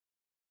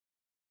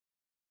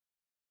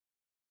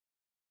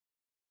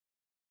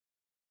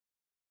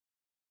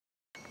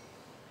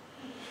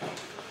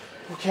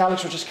Okay,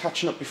 Alex, we're just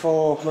catching up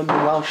before London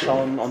Welsh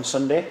on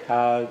Sunday.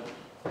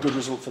 Good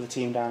result for the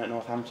team down at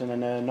Northampton,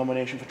 and a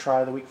nomination for Try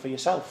of the Week for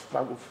yourself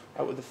out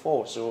of the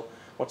four. So,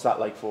 what's that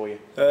like for you?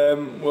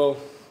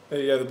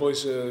 Yeah, the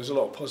boys. There's a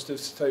lot of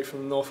positives to take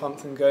from the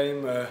Northampton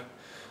game.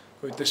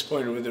 We're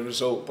disappointed with the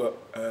result, but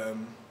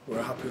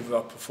we're happy with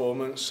our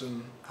performance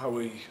and how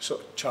we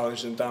sort of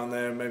challenged them down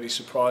there and maybe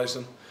surprised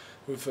them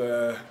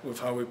with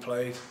how we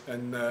played.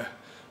 And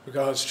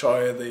regards to Try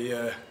of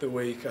the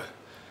Week,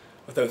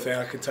 I don't think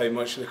I can take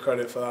much of the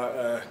credit for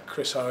that.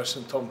 Chris Harris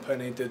and Tom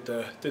Penny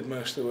did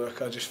most of the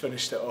work. I just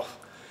finished it off,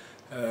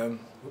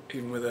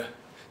 even with a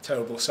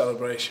terrible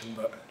celebration.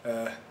 But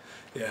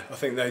yeah, I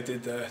think they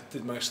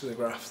did most of the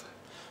graft.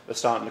 They're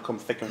starting to come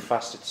thick and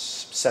fast. It's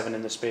 7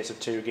 in the space of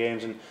 2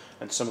 games,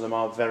 and some of them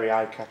are very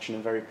eye-catching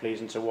and very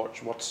pleasing to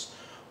watch.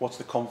 What's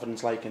the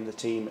confidence like in the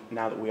team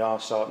now that we are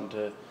starting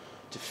to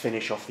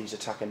finish off these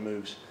attacking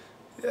moves?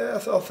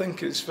 Yeah, I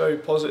think it's very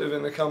positive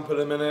in the camp at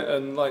the minute,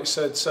 and like I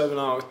said, 7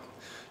 out of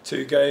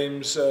 2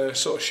 games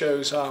sort of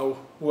shows how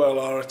well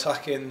our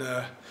attacking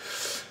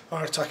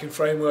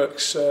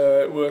framework's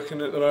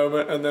working at the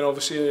moment, and then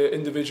obviously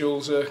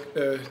individuals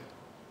are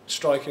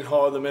striking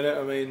hard at the minute.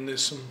 I mean,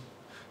 there's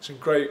some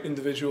great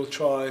individual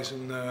tries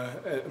and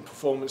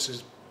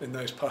performances in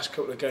those past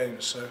couple of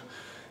games, so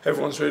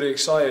everyone's really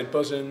excited,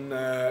 buzzing,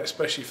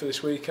 especially for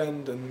this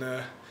weekend,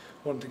 and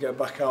wanting to get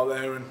back out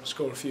there and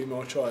score a few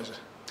more tries.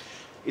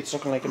 It's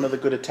looking like another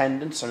good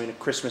attendance. I mean, at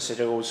Christmas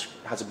it always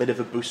has a bit of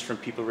a boost from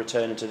people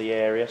returning to the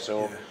area,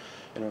 so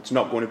yeah. It's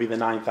not going to be the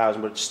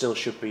 9,000, but it still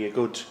should be a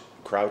good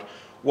crowd.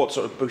 What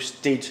sort of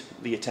boost did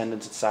the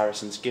attendance at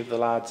Saracens give the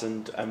lads,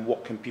 and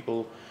what can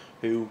people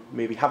who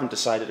maybe haven't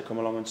decided to come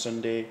along on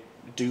Sunday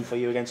do for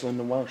you against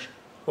London Welsh?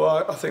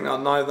 Well, I think that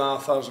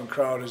 9,500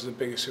 crowd is the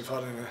biggest we've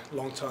had in a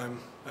long time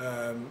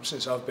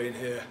since I've been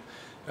here,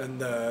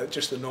 and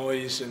just the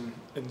noise and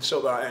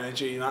sort of that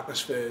energy and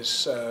atmosphere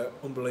is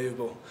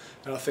unbelievable,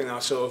 and I think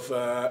that sort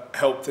of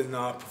helped in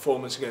our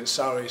performance against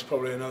Surrey. It's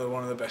probably another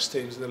one of the best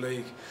teams in the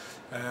league,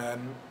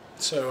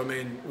 so I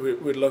mean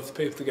we'd love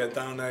people to get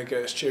down there,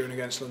 get us cheering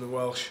against London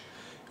Welsh,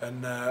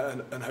 and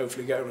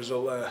hopefully get a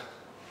result there.